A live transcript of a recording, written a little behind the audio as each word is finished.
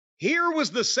Here was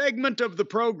the segment of the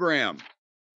program.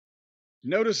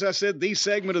 Notice I said the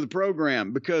segment of the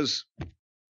program because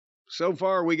so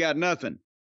far we got nothing.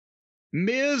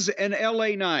 Miz and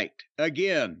LA Knight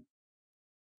again.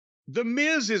 The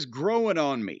Miz is growing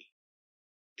on me.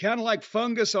 Kind of like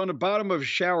fungus on the bottom of a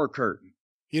shower curtain.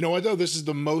 You know what, though? This is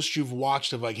the most you've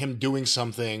watched of like him doing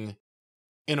something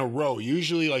in a row.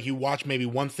 Usually, like, you watch maybe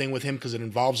one thing with him because it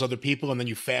involves other people, and then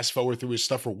you fast forward through his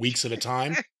stuff for weeks at a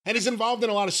time. And he's involved in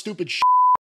a lot of stupid shit,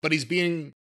 but he's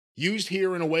being used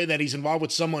here in a way that he's involved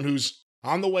with someone who's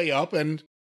on the way up, and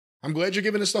I'm glad you're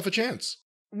giving this stuff a chance.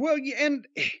 Well, and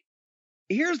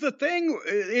here's the thing.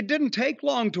 It didn't take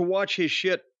long to watch his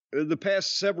shit the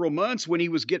past several months when he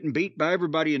was getting beat by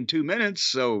everybody in 2 minutes.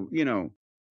 So, you know,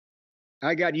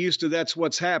 I got used to that's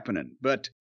what's happening. But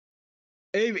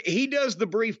he does the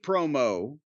brief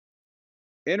promo,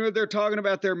 and they're talking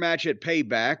about their match at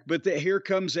Payback, but here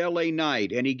comes LA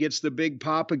Knight, and he gets the big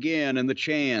pop again and the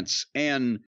chance,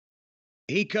 and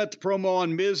he cut the promo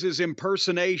on Miz's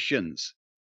impersonations.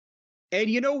 And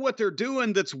you know what they're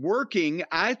doing that's working,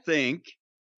 I think,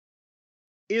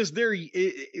 is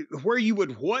where you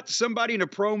would what somebody in a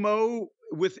promo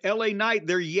with LA Knight,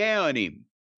 they're yelling him.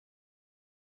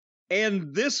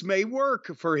 And this may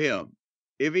work for him.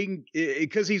 If he,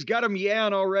 because he's got him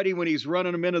yelling already when he's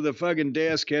running him into the fucking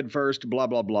desk head first, blah,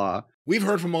 blah, blah. We've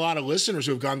heard from a lot of listeners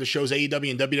who have gone to shows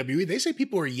AEW and WWE. They say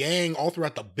people are yaying all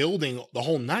throughout the building the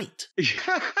whole night.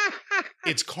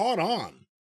 It's caught on.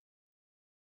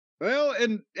 Well,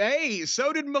 and hey,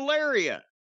 so did malaria.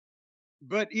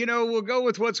 But, you know, we'll go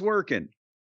with what's working.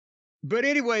 But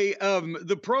anyway,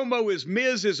 the promo is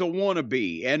Miz is a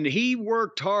wannabe, and he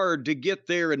worked hard to get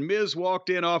there, and Miz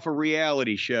walked in off a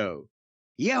reality show.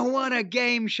 You want a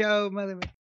game show, motherfucker?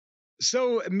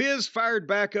 So Miz fired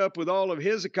back up with all of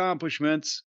his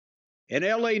accomplishments, and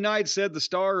LA Knight said the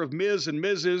star of Miz and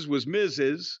Mrs. was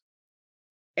Mrs.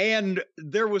 And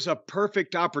there was a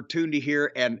perfect opportunity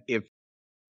here, and if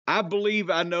I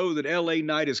believe I know that LA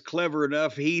Knight is clever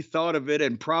enough, he thought of it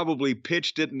and probably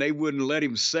pitched it, and they wouldn't let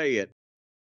him say it.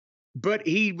 But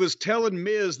he was telling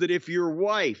Miz that if your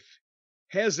wife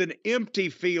has an empty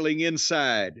feeling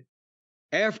inside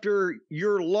after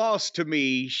you're lost to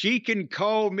me, she can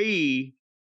call me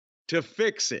to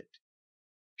fix it.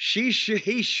 He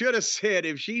should have said,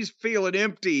 if she's feeling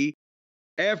empty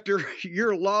after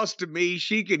you're lost to me,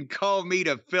 she can call me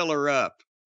to fill her up.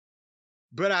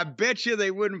 But I bet you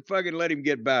they wouldn't fucking let him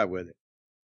get by with it.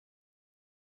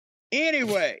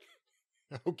 Anyway.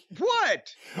 Okay.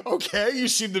 What? Okay, you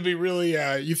seem to be really,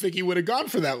 you think he would have gone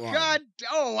for that long. God,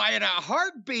 I had a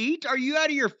heartbeat? Are you out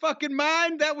of your fucking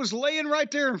mind? That was laying right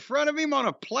there in front of him on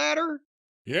a platter?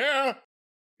 Yeah.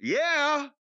 Yeah.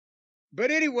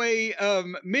 But anyway,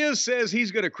 Miz says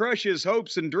he's going to crush his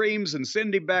hopes and dreams and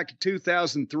send him back to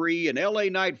 2003, and LA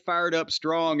Knight fired up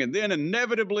strong, and then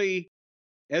inevitably,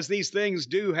 as these things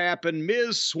do happen,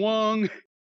 Miz swung,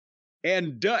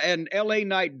 and LA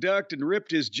Knight ducked and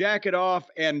ripped his jacket off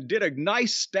and did a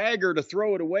nice stagger to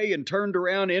throw it away and turned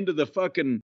around into the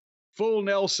fucking full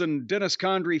Nelson Dennis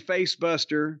Condrey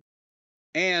facebuster.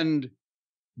 And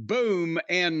boom,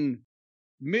 and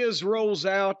Miz rolls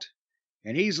out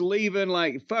and he's leaving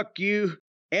like, fuck you.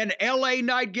 And LA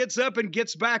Knight gets up and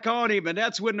gets back on him. And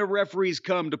that's when the referees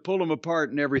come to pull him apart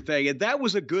and everything. And that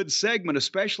was a good segment,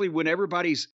 especially when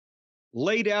everybody's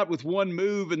laid out with one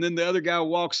move and then the other guy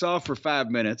walks off for 5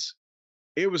 minutes.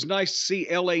 It was nice to see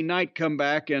LA Knight come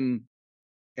back, and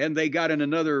they got in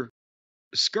another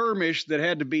skirmish that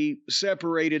had to be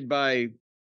separated by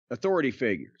authority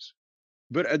figures.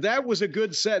 But that was a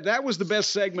good set. That was the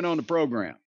best segment on the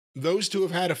program. Those two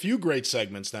have had a few great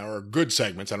segments now, or good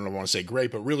segments. I don't want to say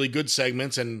great, but really good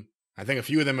segments. And I think a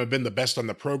few of them have been the best on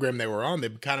the program they were on.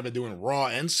 They've kind of been doing Raw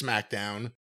and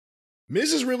SmackDown.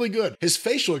 Miz is really good. His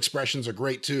facial expressions are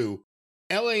great too.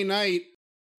 LA Knight,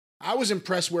 I was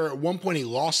impressed where at one point he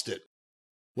lost it.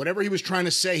 Whatever he was trying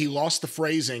to say, he lost the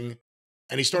phrasing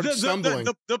and he started stumbling.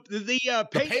 The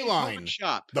pay line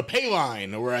shop. The pay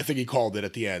line, or I think he called it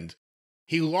at the end.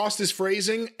 He lost his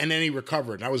phrasing and then he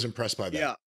recovered. And I was impressed by that.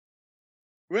 Yeah.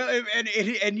 Well,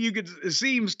 and you could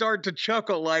see him start to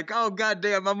chuckle like, oh,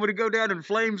 goddamn, I'm going to go down in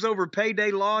flames over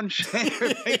Payday Loans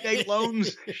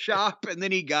shop. And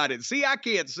then he got it. See, I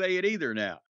can't say it either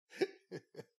now.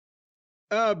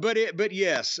 But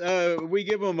yes, we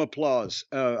give him applause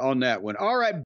on that one. All right.